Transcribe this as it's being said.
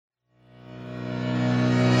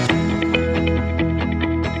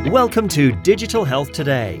Welcome to Digital Health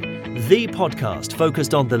Today, the podcast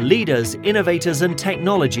focused on the leaders, innovators, and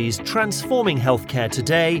technologies transforming healthcare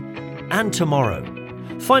today and tomorrow.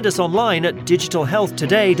 Find us online at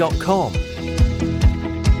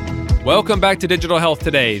digitalhealthtoday.com. Welcome back to Digital Health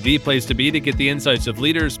Today, the place to be to get the insights of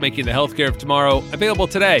leaders making the healthcare of tomorrow available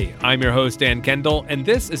today. I'm your host, Dan Kendall, and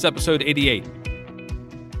this is episode 88.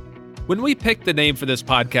 When we picked the name for this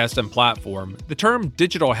podcast and platform, the term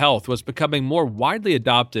digital health was becoming more widely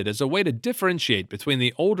adopted as a way to differentiate between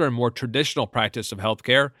the older and more traditional practice of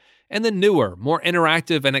healthcare and the newer, more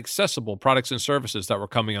interactive and accessible products and services that were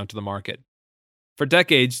coming onto the market. For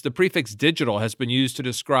decades, the prefix digital has been used to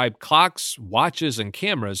describe clocks, watches, and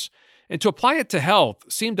cameras, and to apply it to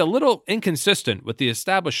health seemed a little inconsistent with the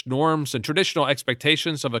established norms and traditional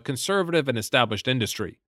expectations of a conservative and established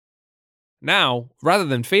industry. Now, rather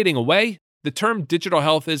than fading away, the term digital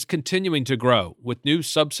health is continuing to grow, with new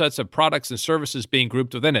subsets of products and services being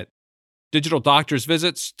grouped within it. Digital doctors'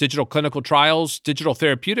 visits, digital clinical trials, digital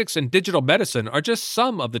therapeutics, and digital medicine are just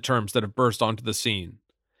some of the terms that have burst onto the scene.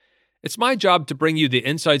 It's my job to bring you the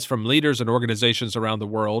insights from leaders and organizations around the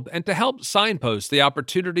world and to help signpost the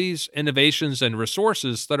opportunities, innovations, and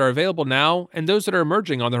resources that are available now and those that are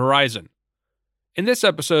emerging on the horizon. In this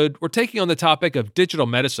episode, we're taking on the topic of digital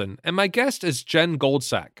medicine, and my guest is Jen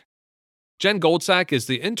Goldsack. Jen Goldsack is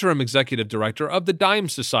the interim executive director of the DIME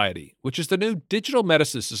Society, which is the new digital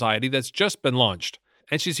medicine society that's just been launched,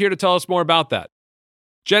 and she's here to tell us more about that.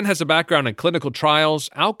 Jen has a background in clinical trials,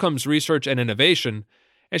 outcomes research, and innovation,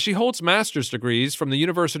 and she holds master's degrees from the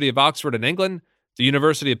University of Oxford in England, the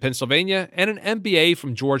University of Pennsylvania, and an MBA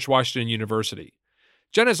from George Washington University.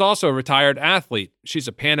 Jen is also a retired athlete. She's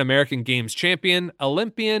a Pan American Games champion,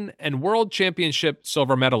 Olympian, and World Championship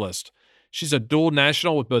silver medalist. She's a dual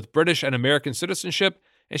national with both British and American citizenship,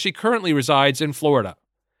 and she currently resides in Florida.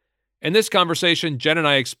 In this conversation, Jen and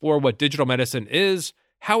I explore what digital medicine is,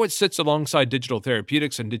 how it sits alongside digital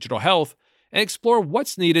therapeutics and digital health, and explore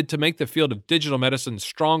what's needed to make the field of digital medicine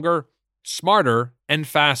stronger, smarter, and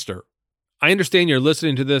faster. I understand you're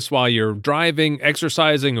listening to this while you're driving,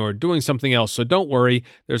 exercising, or doing something else, so don't worry.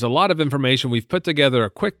 There's a lot of information. We've put together a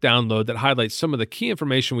quick download that highlights some of the key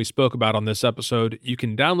information we spoke about on this episode. You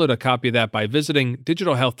can download a copy of that by visiting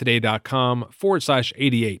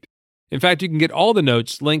digitalhealthtoday.com/88. In fact, you can get all the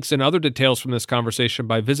notes, links, and other details from this conversation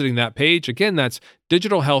by visiting that page. Again, that's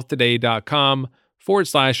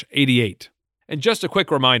digitalhealthtoday.com/88. And just a quick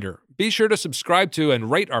reminder, be sure to subscribe to and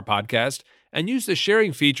rate our podcast, and use the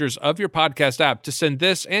sharing features of your podcast app to send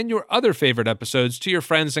this and your other favorite episodes to your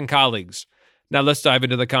friends and colleagues. Now let's dive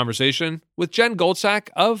into the conversation with Jen Goldsack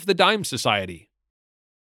of the DIME Society.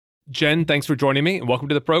 Jen, thanks for joining me and welcome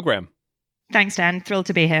to the program. Thanks, Dan. Thrilled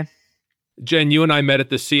to be here. Jen, you and I met at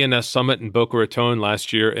the CNS Summit in Boca Raton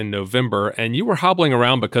last year in November, and you were hobbling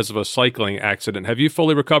around because of a cycling accident. Have you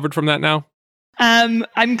fully recovered from that now?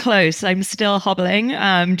 I'm close. I'm still hobbling,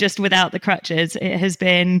 just without the crutches. It has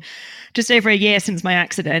been just over a year since my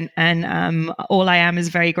accident, and all I am is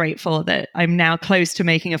very grateful that I'm now close to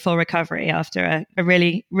making a full recovery after a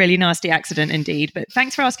really, really nasty accident indeed. But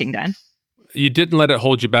thanks for asking, Dan. You didn't let it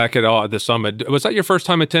hold you back at all at the summit. Was that your first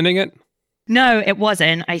time attending it? No, it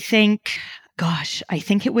wasn't. I think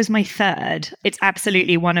it was my third. It's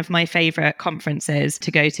absolutely one of my favorite conferences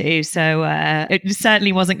to go to. So it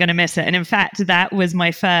certainly wasn't going to miss it. And in fact, that was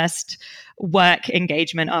my first work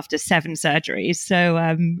engagement after 7 surgeries. So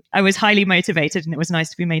I was highly motivated, and it was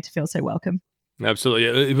nice to be made to feel so welcome.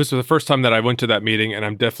 Absolutely. It was the first time that I went to that meeting, and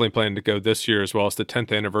I'm definitely planning to go this year as well. It's the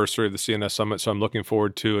 10th anniversary of the CNS Summit, so I'm looking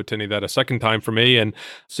forward to attending that a second time for me and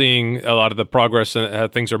seeing a lot of the progress and how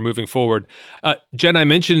things are moving forward. Jen, I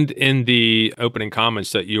mentioned in the opening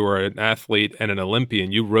comments that you were an athlete and an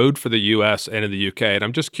Olympian. You rode for the U.S. and in the U.K., and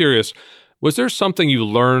I'm just curious, was there something you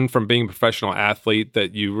learned from being a professional athlete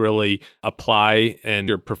that you really apply in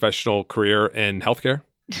your professional career in healthcare?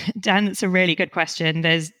 Dan, that's a really good question.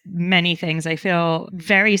 There's many things. I feel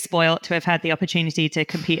very spoiled to have had the opportunity to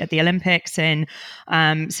compete at the Olympics and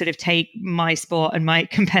sort of take my sport and my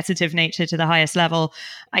competitive nature to the highest level.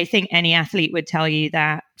 I think any athlete would tell you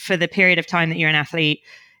that for the period of time that you're an athlete,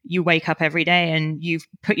 you wake up every day and you've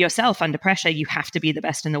put yourself under pressure. You have to be the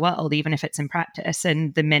best in the world, even if it's in practice.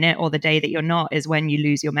 And the minute or the day that you're not is when you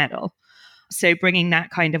lose your medal. So bringing that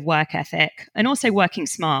kind of work ethic and also working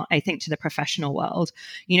smart, I think, to the professional world.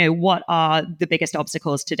 What are the biggest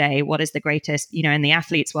obstacles today? What is the greatest, in the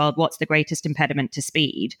athlete's world, what's the greatest impediment to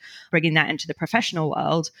speed? Bringing that into the professional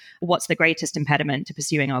world, what's the greatest impediment to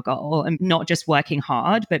pursuing our goal? And not just working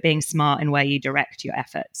hard, but being smart in where you direct your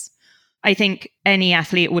efforts. I think any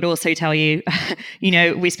athlete would also tell you,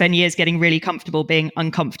 we spend years getting really comfortable being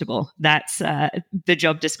uncomfortable. That's the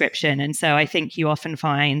job description. And so I think you often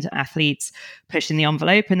find athletes pushing the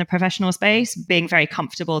envelope in the professional space, being very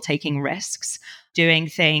comfortable taking risks, doing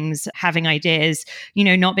things, having ideas,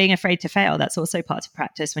 not being afraid to fail. That's also part of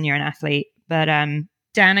practice when you're an athlete. But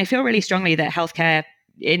Dan, I feel really strongly that healthcare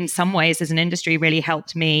in some ways as an industry really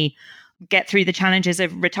helped me get through the challenges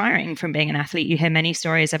of retiring from being an athlete. You hear many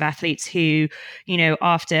stories of athletes who,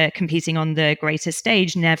 after competing on the greatest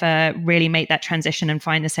stage, never really make that transition and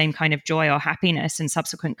find the same kind of joy or happiness in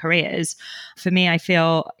subsequent careers. For me, I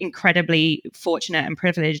feel incredibly fortunate and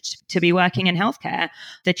privileged to be working in healthcare.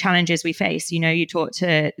 The challenges we face, you talk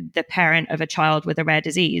to the parent of a child with a rare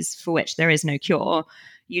disease for which there is no cure.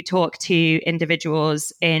 You talk to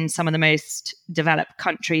individuals in some of the most developed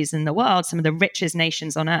countries in the world, some of the richest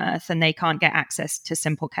nations on earth, and they can't get access to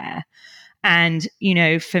simple care. And,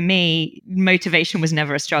 for me, motivation was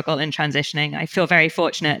never a struggle in transitioning. I feel very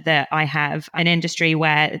fortunate that I have an industry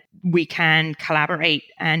where we can collaborate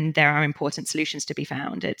and there are important solutions to be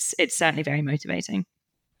found. It's certainly very motivating.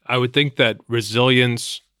 I would think that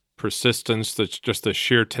resilience, persistence, that's just the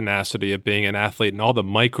sheer tenacity of being an athlete and all the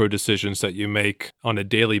micro decisions that you make on a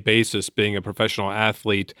daily basis being a professional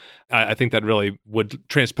athlete, I think that really would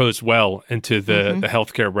transpose well into the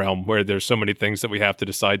healthcare realm where there's so many things that we have to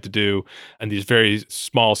decide to do and these very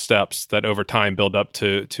small steps that over time build up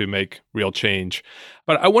to make real change.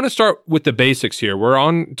 But I want to start with the basics here.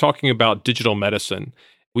 We're talking about digital medicine.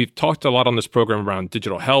 We've talked a lot on this program around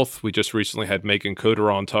digital health. We just recently had Megan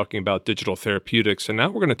Coder on talking about digital therapeutics. And now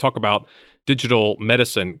we're going to talk about digital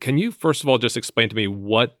medicine. Can you, first of all, just explain to me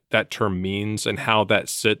what that term means and how that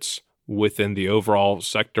sits within the overall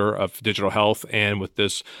sector of digital health and with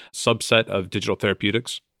this subset of digital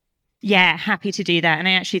therapeutics? Yeah, happy to do that. And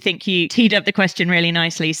I actually think you teed up the question really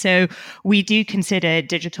nicely. So we do consider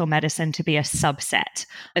digital medicine to be a subset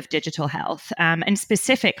of digital health. And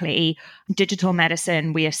specifically, digital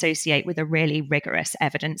medicine we associate with a really rigorous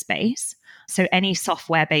evidence base. So any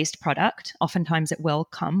software-based product, oftentimes it will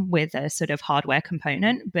come with a sort of hardware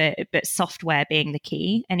component, but software being the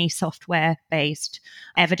key, any software-based,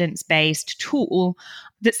 evidence-based tool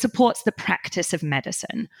that supports the practice of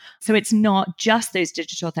medicine. So it's not just those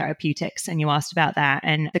digital therapeutics, and you asked about that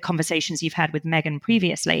and the conversations you've had with Megan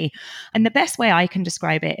previously. And the best way I can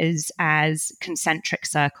describe it is as concentric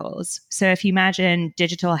circles. So if you imagine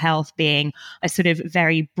digital health being a sort of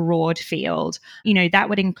very broad field, that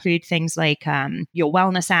would include things like your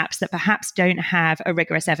wellness apps that perhaps don't have a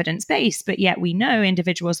rigorous evidence base, but yet we know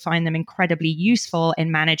individuals find them incredibly useful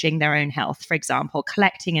in managing their own health, for example,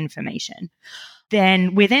 collecting information.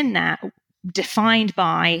 Then within that, defined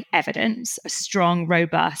by evidence, a strong,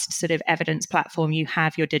 robust sort of evidence platform, you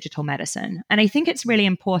have your digital medicine. And I think it's really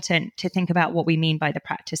important to think about what we mean by the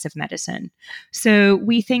practice of medicine. So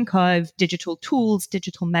we think of digital tools,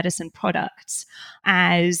 digital medicine products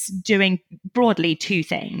as doing broadly two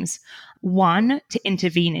things. One, to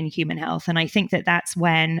intervene in human health. And I think that that's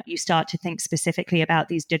when you start to think specifically about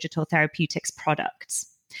these digital therapeutics products.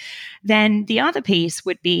 Then the other piece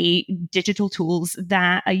would be digital tools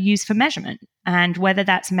that are used for measurement, and whether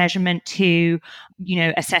that's measurement to,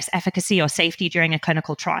 assess efficacy or safety during a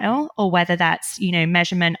clinical trial, or whether that's,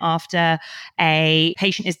 measurement after a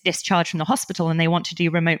patient is discharged from the hospital and they want to do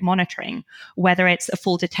remote monitoring, whether it's a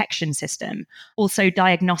full detection system, also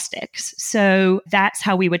diagnostics. So that's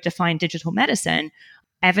how we would define digital medicine.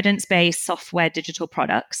 Evidence-based software digital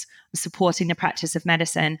products supporting the practice of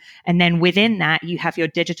medicine. And then within that, you have your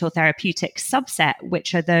digital therapeutic subset,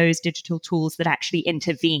 which are those digital tools that actually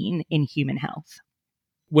intervene in human health.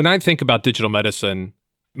 When I think about digital medicine,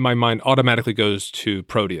 my mind automatically goes to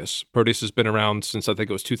Proteus. Proteus has been around since I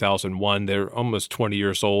think it was 2001. They're almost 20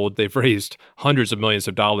 years old. They've raised hundreds of millions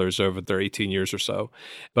of dollars over their 18 years or so.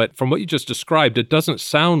 But from what you just described, it doesn't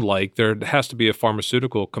sound like there has to be a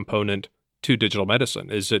pharmaceutical component to digital medicine.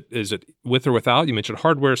 Is it with or without? You mentioned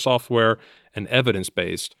hardware, software, and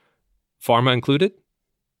evidence-based. Pharma included?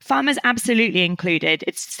 Pharma's absolutely included.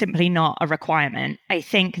 It's simply not a requirement. I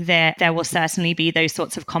think that there will certainly be those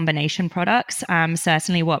sorts of combination products.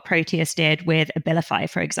 Certainly what Proteus did with Abilify,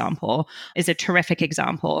 for example, is a terrific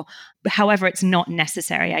example. However, it's not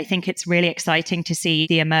necessary. I think it's really exciting to see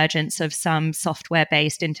the emergence of some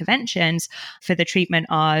software-based interventions for the treatment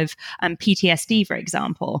of PTSD, for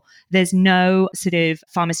example. There's no sort of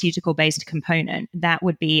pharmaceutical-based component. That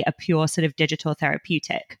would be a pure sort of digital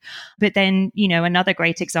therapeutic. But then, another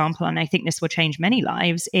great example example, and I think this will change many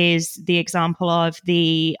lives, is the example of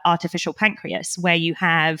the artificial pancreas, where you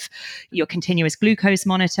have your continuous glucose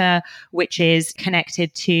monitor, which is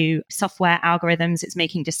connected to software algorithms. It's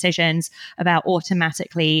making decisions about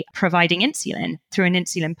automatically providing insulin through an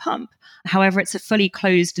insulin pump. However, it's a fully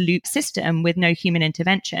closed loop system with no human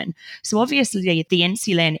intervention. So obviously the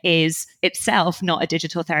insulin is itself not a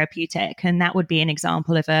digital therapeutic, and that would be an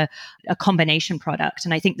example of a combination product.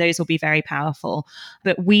 And I think those will be very powerful.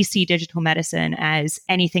 But we see digital medicine as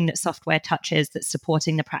anything that software touches that's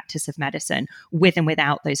supporting the practice of medicine with and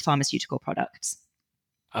without those pharmaceutical products.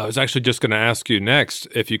 I was actually just going to ask you next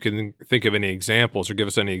if you can think of any examples or give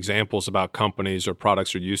us any examples about companies or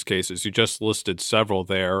products or use cases. You just listed several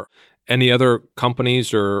there. Any other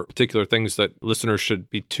companies or particular things that listeners should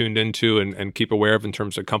be tuned into and keep aware of in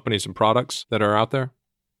terms of companies and products that are out there?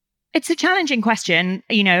 It's a challenging question.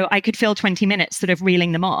 I could fill 20 minutes sort of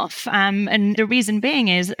reeling them off. And the reason being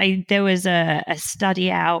is there was a study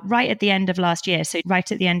out right at the end of last year, so right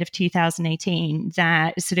at the end of 2018,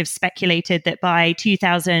 that sort of speculated that by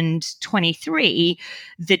 2023,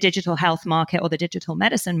 the digital health market or the digital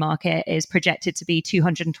medicine market is projected to be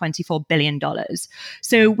 $224 billion.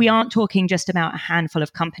 So we aren't talking just about a handful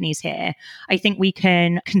of companies here. I think we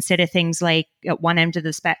can consider things like, at one end of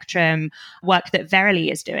the spectrum, work that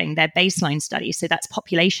Verily is doing, their baseline study. So that's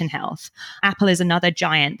population health. Apple is another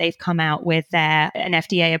giant. They've come out with an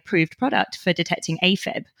FDA approved product for detecting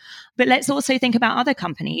AFib. But let's also think about other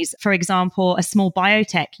companies. For example, a small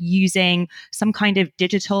biotech using some kind of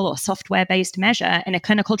digital or software-based measure in a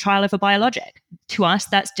clinical trial of a biologic. To us,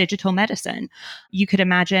 that's digital medicine. You could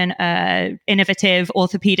imagine an innovative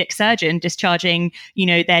orthopedic surgeon discharging,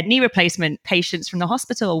 their knee replacement patients from the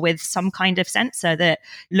hospital with some kind of sensor that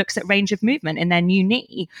looks at range of movement in their new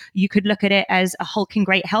knee. You could look at it as a hulking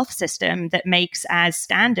great health system that makes as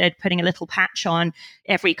standard putting a little patch on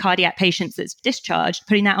every cardiac patient that's discharged,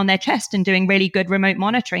 putting that on their chest and doing really good remote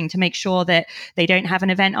monitoring to make sure that they don't have an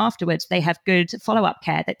event afterwards, they have good follow-up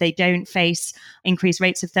care, that they don't face increased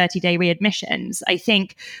rates of 30-day readmissions. I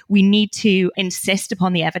think we need to insist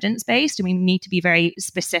upon the evidence-based, and we need to be very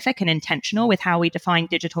specific and intentional with how we define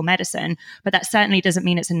digital medicine, but that certainly doesn't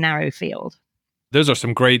mean it's a narrow field. Those are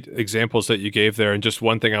some great examples that you gave there. And just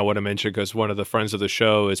one thing I want to mention, because one of the friends of the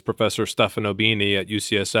show is Professor Stefano Bini at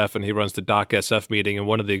UCSF, and he runs the DocSF meeting. And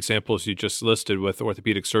one of the examples you just listed with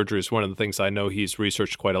orthopedic surgery is one of the things I know he's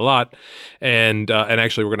researched quite a lot. And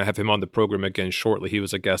actually, we're going to have him on the program again shortly. He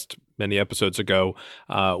was a guest many episodes ago.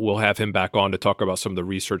 We'll have him back on to talk about some of the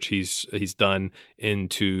research he's done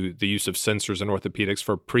into the use of sensors in orthopedics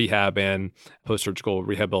for prehab and post-surgical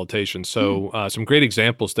rehabilitation. So some great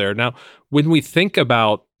examples there. Now, when we think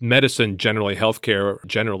about medicine generally, healthcare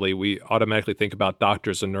generally, we automatically think about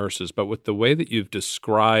doctors and nurses. But with the way that you've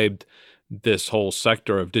described this whole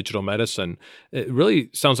sector of digital medicine, it really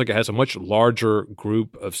sounds like it has a much larger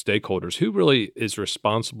group of stakeholders. Who really is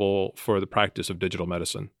responsible for the practice of digital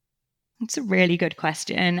medicine? It's a really good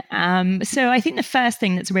question. So I think the first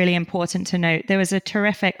thing that's really important to note, there was a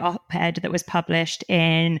terrific op-ed that was published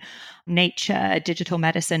in Nature Digital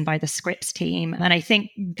Medicine by the Scripps team. And I think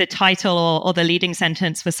the title or the leading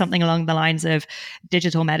sentence was something along the lines of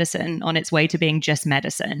digital medicine on its way to being just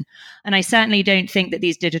medicine. And I certainly don't think that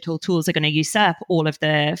these digital tools are going to usurp all of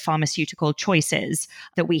the pharmaceutical choices,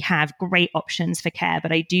 that we have great options for care,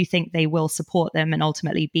 but I do think they will support them and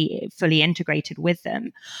ultimately be fully integrated with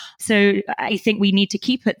them. So I think we need to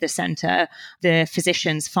keep at the center the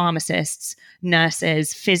physicians, pharmacists,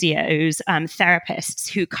 nurses, physios, therapists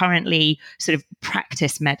who currently sort of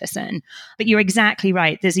practice medicine. But you're exactly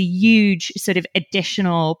right. There's a huge sort of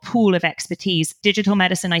additional pool of expertise. Digital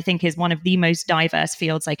medicine, I think, is one of the most diverse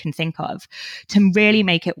fields I can think of. To really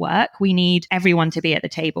make it work, we need everyone to be at the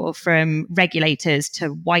table, from regulators to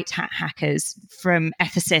white hat hackers, from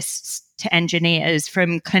ethicists to engineers,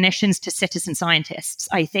 from clinicians to citizen scientists.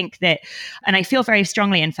 I think that, and I feel very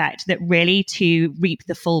strongly, in fact, that really to reap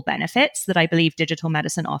the full benefits that I believe digital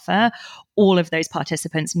medicine offer, all of those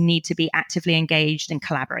participants need to be actively engaged and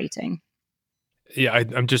collaborating. Yeah,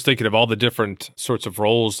 I'm just thinking of all the different sorts of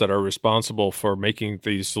roles that are responsible for making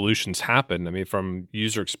these solutions happen. I mean, from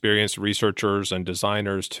user experience researchers and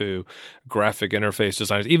designers to graphic interface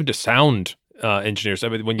designers, even to sound engineers. I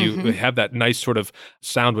mean, when you have that nice sort of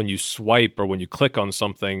sound when you swipe or when you click on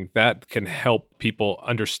something, that can help people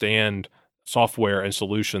understand software and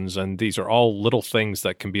solutions. And these are all little things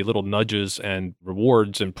that can be little nudges and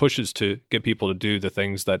rewards and pushes to get people to do the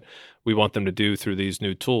things that we want them to do through these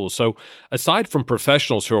new tools. So aside from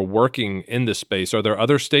professionals who are working in this space, are there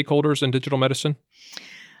other stakeholders in digital medicine?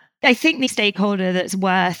 I think the stakeholder that's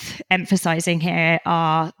worth emphasizing here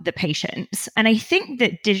are the patients. And I think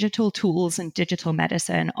that digital tools and digital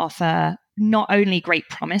medicine offer not only great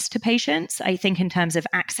promise to patients, I think in terms of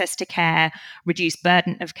access to care, reduced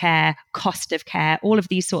burden of care, cost of care, all of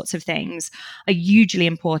these sorts of things are hugely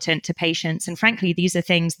important to patients. And frankly, these are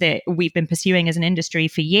things that we've been pursuing as an industry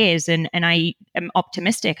for years. And I am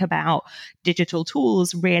optimistic about digital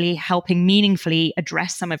tools really helping meaningfully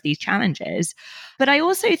address some of these challenges. But I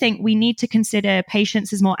also think we need to consider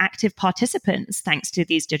patients as more active participants thanks to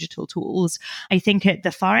these digital tools. I think at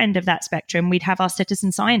the far end of that spectrum, we'd have our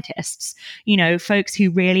citizen scientists, folks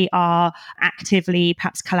who really are actively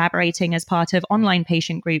perhaps collaborating as part of online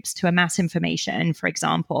patient groups to amass information, for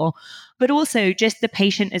example, but also just the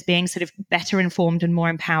patient as being sort of better informed and more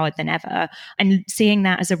empowered than ever, and seeing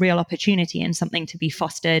that as a real opportunity and something to be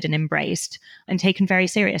fostered and embraced and taken very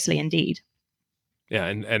seriously indeed. Yeah,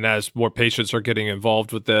 and as more patients are getting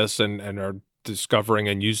involved with this and are discovering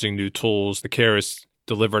and using new tools, the care is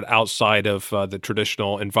delivered outside of the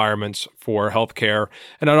traditional environments for healthcare.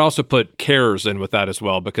 And I'd also put carers in with that as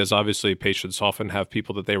well, because obviously patients often have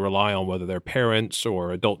people that they rely on, whether they're parents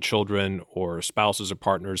or adult children or spouses or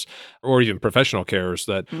partners, or even professional carers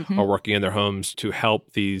that are working in their homes to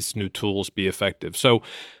help these new tools be effective. So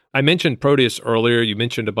I mentioned Proteus earlier. You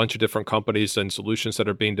mentioned a bunch of different companies and solutions that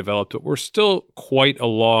are being developed, but we're still quite a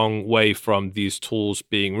long way from these tools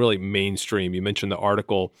being really mainstream. You mentioned the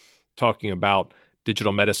article talking about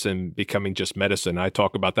digital medicine becoming just medicine. I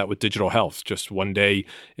talk about that with digital health. Just one day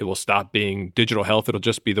it will stop being digital health. It'll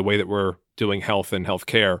just be the way that we're doing health and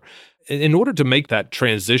healthcare. In order to make that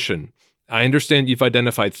transition, I understand you've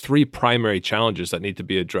identified 3 primary challenges that need to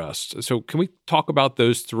be addressed. So can we talk about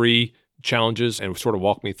those 3 challenges and sort of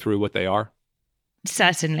walk me through what they are?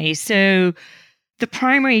 Certainly. So the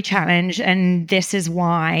primary challenge, and this is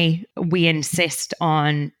why we insist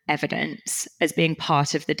on evidence as being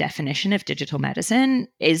part of the definition of digital medicine,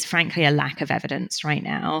 is frankly a lack of evidence right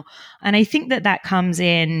now. And I think that comes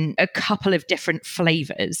in a couple of different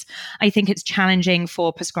flavors. I think it's challenging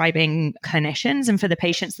for prescribing clinicians and for the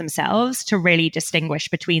patients themselves to really distinguish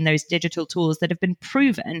between those digital tools that have been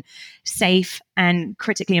proven safe and,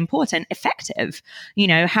 critically important, effective.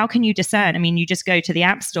 How can you discern? I mean, you just go to the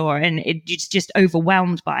App Store and it's just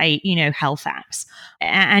overwhelmed by, health apps.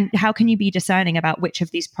 And how can you be discerning about which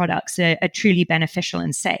of these products are truly beneficial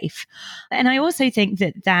and safe? And I also think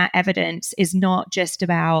that evidence is not just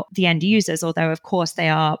about the end users, although of course they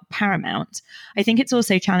are paramount. I think it's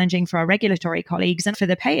also challenging for our regulatory colleagues and for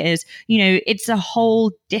the payers. It's a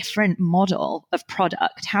whole different model of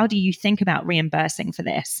product. How do you think about reimbursing for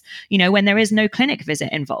this? When there is no clinic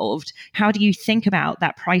visit involved, how do you think about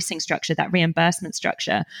that pricing structure, that reimbursement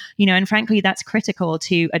structure? And frankly, that's critical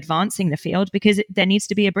to advancing the field, because there needs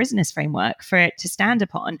to be a business framework for it to stand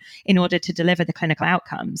upon in order to deliver the clinical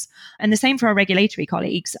outcomes. And the same for our regulatory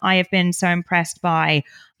colleagues. I have been so impressed by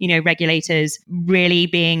regulators really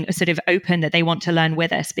being sort of open that they want to learn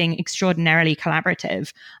with us, being extraordinarily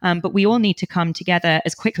collaborative. But we all need to come together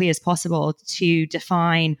as quickly as possible to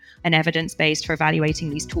define an evidence base for evaluating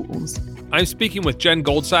these tools. I'm speaking with Jen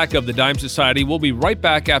Goldsack of the Dyme Society. We'll be right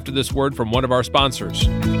back after this word from one of our sponsors.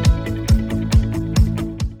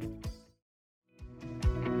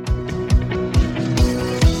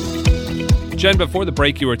 Jen, before the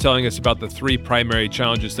break, you were telling us about the 3 primary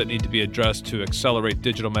challenges that need to be addressed to accelerate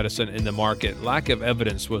digital medicine in the market. Lack of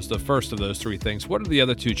evidence was the first of those 3 things. What are the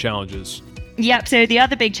other 2 challenges? Yep. So the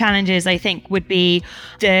other big challenges, I think, would be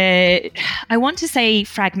I want to say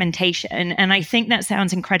fragmentation. And I think that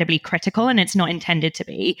sounds incredibly critical, and it's not intended to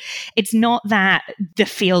be. It's not that the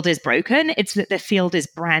field is broken. It's that the field is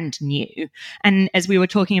brand new. And as we were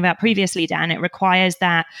talking about previously, Dan, it requires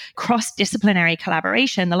that cross-disciplinary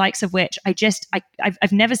collaboration, the likes of which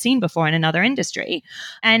I've never seen before in another industry.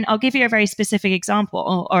 And I'll give you a very specific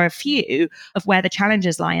example or a few of where the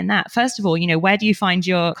challenges lie in that. First of all, where do you find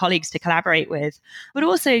your colleagues to collaborate with? But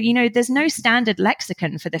also, there's no standard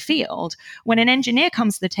lexicon for the field. When an engineer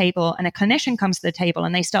comes to the table and a clinician comes to the table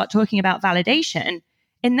and they start talking about validation,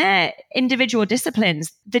 in their individual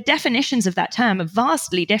disciplines, the definitions of that term are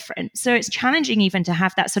vastly different. So it's challenging even to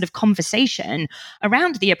have that sort of conversation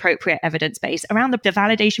around the appropriate evidence base, around the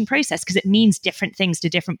validation process, because it means different things to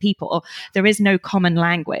different people. There is no common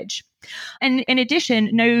language. And in addition,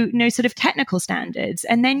 no sort of technical standards.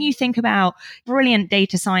 And then you think about brilliant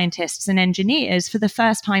data scientists and engineers for the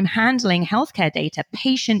first time handling healthcare data,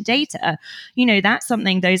 patient data. That's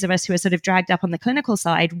something those of us who are sort of dragged up on the clinical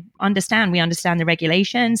side understand. We understand the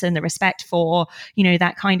regulations and the respect for,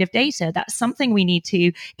 that kind of data. That's something we need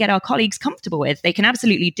to get our colleagues comfortable with. They can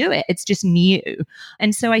absolutely do it. It's just new.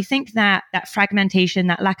 And so I think that fragmentation,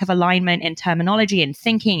 that lack of alignment in terminology and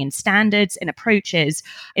thinking and standards and approaches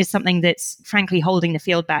is something that's frankly holding the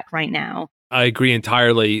field back right now. I agree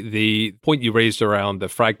entirely. The point you raised around the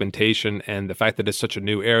fragmentation and the fact that it's such a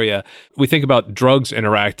new area, we think about drugs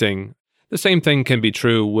interacting. The same thing can be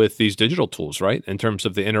true with these digital tools, right? In terms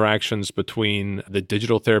of the interactions between the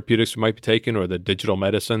digital therapeutics we might be taking or the digital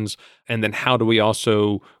medicines. And then how do we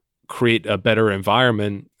also create a better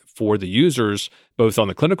environment for the users, both on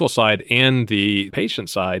the clinical side and the patient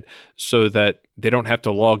side, so that they don't have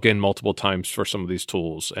to log in multiple times for some of these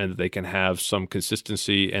tools and they can have some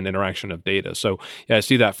consistency and interaction of data. So yeah, I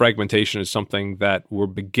see that fragmentation is something that we're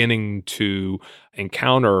beginning to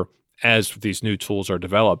encounter as these new tools are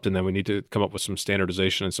developed. And then we need to come up with some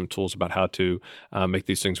standardization and some tools about how to make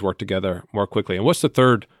these things work together more quickly. And what's the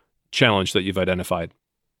third challenge that you've identified?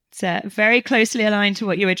 It's very closely aligned to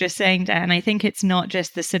what you were just saying, Dan. I think it's not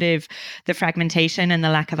just the sort of the fragmentation and the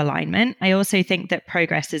lack of alignment. I also think that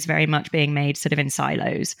progress is very much being made sort of in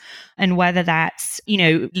silos. And whether that's,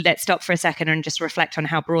 let's stop for a second and just reflect on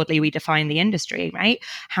how broadly we define the industry, right?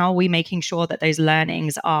 How are we making sure that those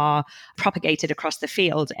learnings are propagated across the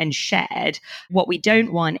field and shared? What we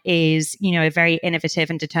don't want is, a very innovative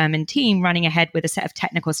and determined team running ahead with a set of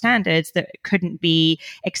technical standards that couldn't be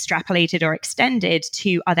extrapolated or extended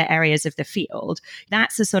to other areas of the field.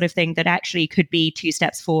 That's the sort of thing that actually could be 2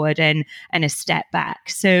 steps forward and a step back.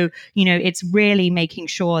 So, it's really making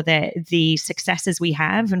sure that the successes we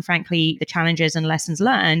have, and frankly, the challenges and lessons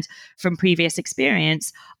learned from previous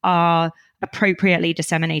experience are appropriately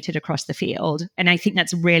disseminated across the field. And I think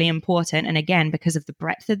that's really important. And again, because of the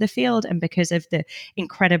breadth of the field and because of the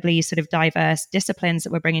incredibly sort of diverse disciplines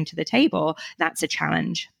that we're bringing to the table, that's a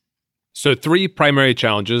challenge. So 3 primary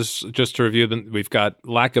challenges, just to review them. We've got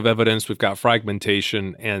lack of evidence, we've got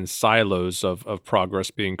fragmentation, and silos of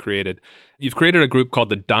progress being created. You've created a group called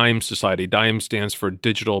the DIME Society. DIME stands for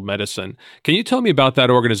Digital Medicine. Can you tell me about that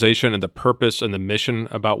organization and the purpose and the mission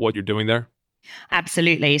about what you're doing there?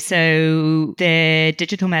 Absolutely. So the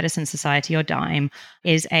Digital Medicine Society, or DIME,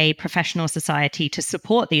 is a professional society to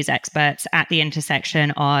support these experts at the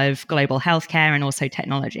intersection of global healthcare and also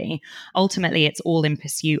technology. Ultimately, it's all in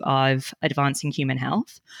pursuit of advancing human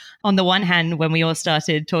health. On the one hand, when we all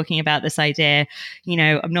started talking about this idea,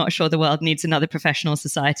 I'm not sure the world needs another professional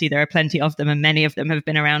society. There are plenty of them, and many of them have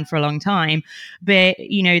been around for a long time. But,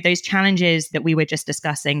 those challenges that we were just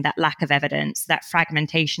discussing, that lack of evidence, that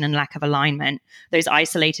fragmentation and lack of alignment, those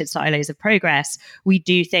isolated silos of progress, we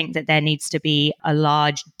do think that there needs to be a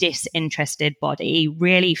large disinterested body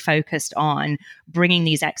really focused on bringing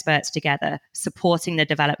these experts together, supporting the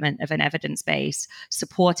development of an evidence base,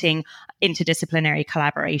 supporting interdisciplinary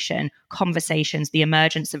collaboration, conversations, the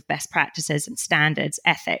emergence of best practices and standards,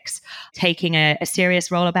 ethics, taking a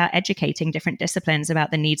serious role about educating different disciplines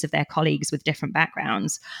about the needs of their colleagues with different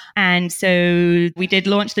backgrounds. And so we did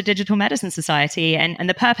launch the Digital Medicine Society, and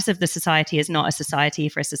the purpose of the society is not a society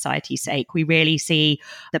for a society's sake. We really see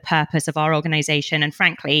the purpose of our organization and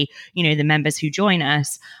frankly, the members who join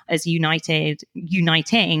us as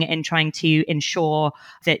uniting in trying to ensure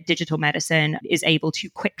that digital medicine is able to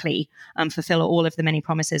quickly fulfill all of the many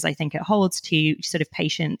promises I think it holds to sort of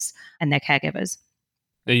patients and their caregivers.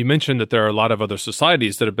 Now, you mentioned that there are a lot of other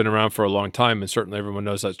societies that have been around for a long time, and certainly everyone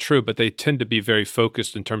knows that's true, but they tend to be very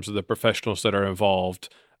focused in terms of the professionals that are involved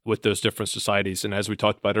with those different societies. And as we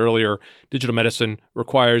talked about earlier, digital medicine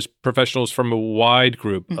requires professionals from a wide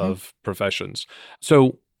group of professions.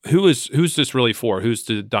 So who's this really for? Who's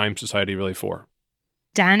the DIME Society really for?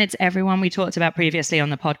 Dan, it's everyone we talked about previously on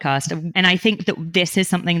the podcast. And I think that this is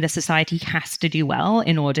something the society has to do well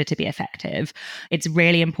in order to be effective. It's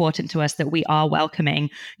really important to us that we are welcoming,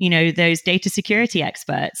 those data security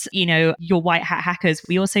experts, your white hat hackers.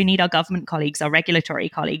 We also need our government colleagues, our regulatory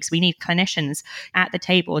colleagues. We need clinicians at the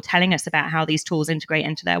table telling us about how these tools integrate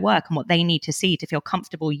into their work and what they need to see to feel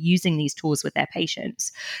comfortable using these tools with their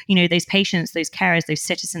patients. Those patients, those carers, those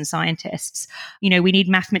citizen scientists. We need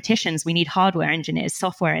mathematicians, we need hardware engineers,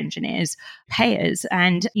 software engineers, payers.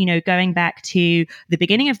 And, going back to the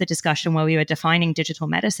beginning of the discussion where we were defining digital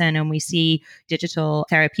medicine, and we see digital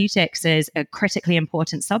therapeutics as a critically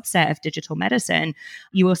important subset of digital medicine.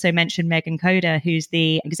 You also mentioned Megan Coder, who's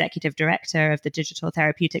the executive director of the Digital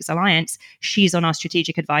Therapeutics Alliance. She's on our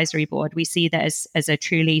strategic advisory board. We see that as a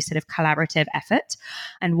truly sort of collaborative effort.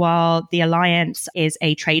 And while the Alliance is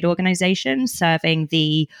a trade organization serving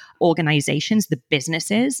the organizations, the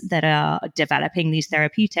businesses that are developing these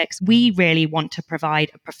therapeutics, we really want to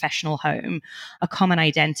provide a professional home, a common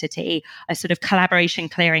identity, a sort of collaboration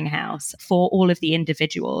clearinghouse for all of the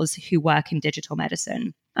individuals who work in digital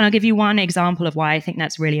medicine. And I'll give you one example of why I think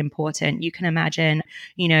that's really important. You can imagine,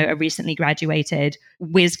 a recently graduated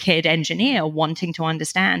whiz kid engineer wanting to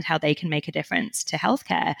understand how they can make a difference to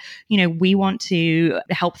healthcare. We want to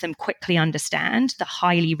help them quickly understand the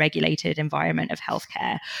highly regulated environment of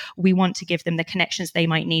healthcare. We want to give them the connections they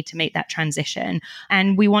might need to make that transition.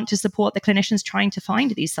 And we want to support the clinicians trying to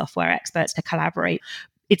find these software experts to collaborate.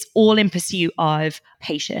 It's all in pursuit of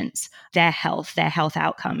patients, their health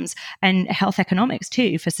outcomes, and health economics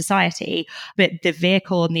too for society. But the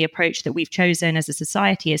vehicle and the approach that we've chosen as a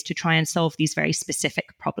society is to try and solve these very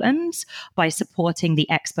specific problems by supporting the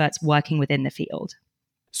experts working within the field.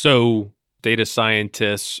 So data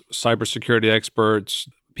scientists, cybersecurity experts,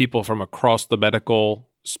 people from across the medical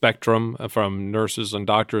spectrum, from nurses and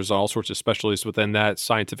doctors, all sorts of specialties within that,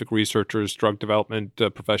 scientific researchers, drug development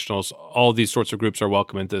professionals, all these sorts of groups are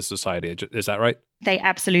welcome into society. Is that right? They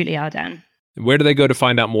absolutely are, Dan. Where do they go to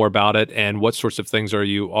find out more about it, and what sorts of things are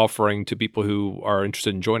you offering to people who are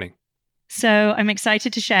interested in joining? So I'm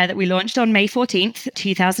excited to share that we launched on May 14th,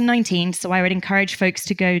 2019. So I would encourage folks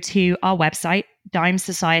to go to our website,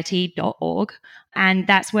 dimesociety.org. And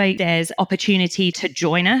that's where there's opportunity to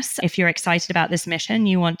join us. If you're excited about this mission,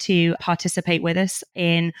 you want to participate with us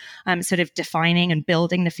in sort of defining and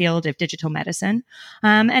building the field of digital medicine.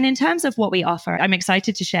 And in terms of what we offer, I'm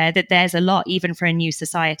excited to share that there's a lot even for a new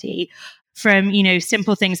society. From,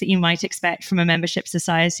 simple things that you might expect from a membership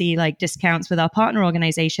society, like discounts with our partner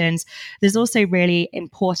organizations. There's also really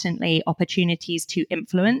importantly opportunities to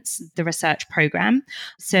influence the research program.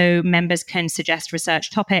 So members can suggest research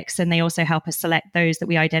topics, and they also help us select those that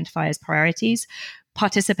we identify as priorities.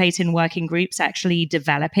 Participate in working groups, actually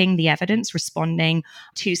developing the evidence, responding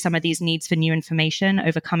to some of these needs for new information,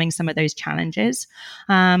 overcoming some of those challenges.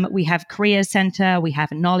 We have Career Center, we have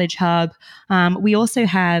a Knowledge Hub. We also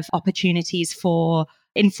have opportunities for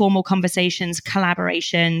informal conversations,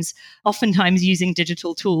 collaborations, oftentimes using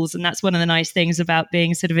digital tools. And that's one of the nice things about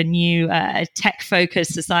being sort of a new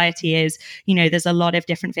tech-focused society is, there's a lot of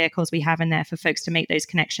different vehicles we have in there for folks to make those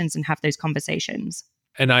connections and have those conversations.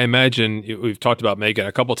 And I imagine we've talked about Megan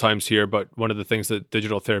a couple times here, but one of the things that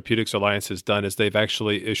Digital Therapeutics Alliance has done is they've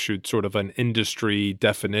actually issued sort of an industry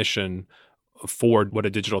definition for what a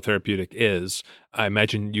digital therapeutic is. I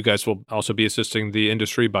imagine you guys will also be assisting the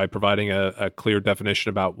industry by providing a clear definition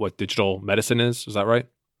about what digital medicine is. Is that right?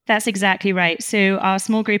 That's exactly right. So our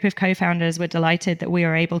small group of co-founders were delighted that we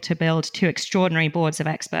were able to build two extraordinary boards of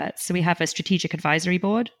experts. So we have a strategic advisory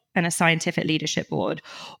board and a scientific leadership board.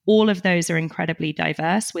 All of those are incredibly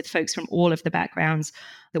diverse with folks from all of the backgrounds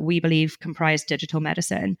that we believe comprise digital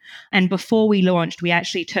medicine. And before we launched, we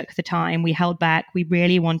actually took the time, we held back, we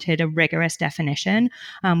really wanted a rigorous definition.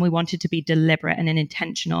 We wanted to be deliberate and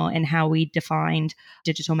intentional in how we defined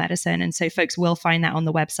digital medicine. And so folks will find that on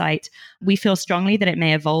the website. We feel strongly that it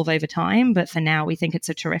may evolve over time, but for now, we think it's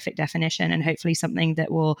a terrific definition and hopefully something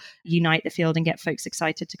that will unite the field and get folks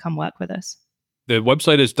excited to come work with us. The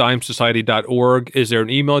website is dimesociety.org. Is there an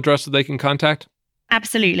email address that they can contact?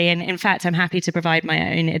 Absolutely. And in fact, I'm happy to provide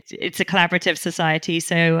my own. It's a collaborative society.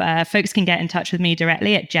 So folks can get in touch with me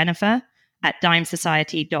directly at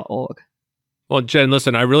jennifer@dimesociety.org. Well, Jen,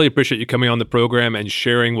 listen, I really appreciate you coming on the program and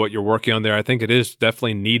sharing what you're working on there. I think it is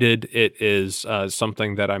definitely needed. It is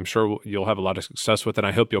something that I'm sure you'll have a lot of success with, and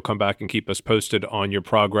I hope you'll come back and keep us posted on your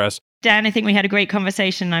progress. Dan, I think we had a great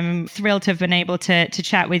conversation. I'm thrilled to have been able to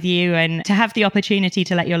chat with you and to have the opportunity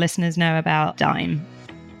to let your listeners know about Dime.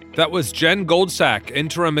 That was Jen Goldsack,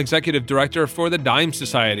 Interim Executive Director for the Dime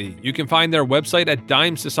Society. You can find their website at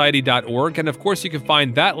dimesociety.org. And of course, you can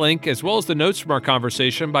find that link as well as the notes from our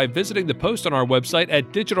conversation by visiting the post on our website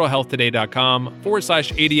at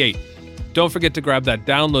digitalhealthtoday.com/88. Don't forget to grab that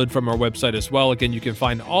download from our website as well. Again, you can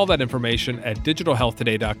find all that information at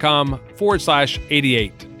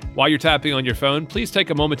digitalhealthtoday.com/88. While you're tapping on your phone, please take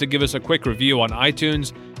a moment to give us a quick review on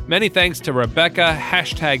iTunes. Many thanks to Rebecca,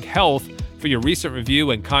 #Health, for your recent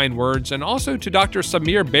review and kind words, and also to Dr.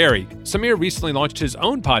 Samir Berry. Samir recently launched his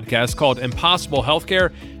own podcast called Impossible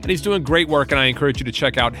Healthcare, and he's doing great work, and I encourage you to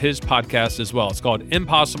check out his podcast as well. It's called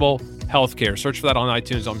Impossible Healthcare. Search for that on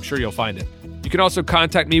iTunes. I'm sure you'll find it. You can also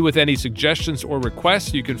contact me with any suggestions or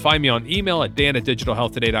requests. You can find me on email at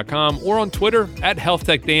dan@digitalhealthtoday.com or on Twitter at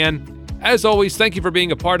HealthTechDan. As always, thank you for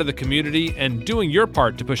being a part of the community and doing your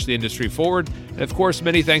part to push the industry forward. And of course,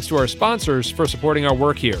 many thanks to our sponsors for supporting our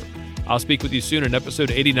work here. I'll speak with you soon in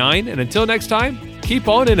episode 89. And until next time, keep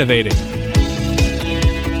on innovating.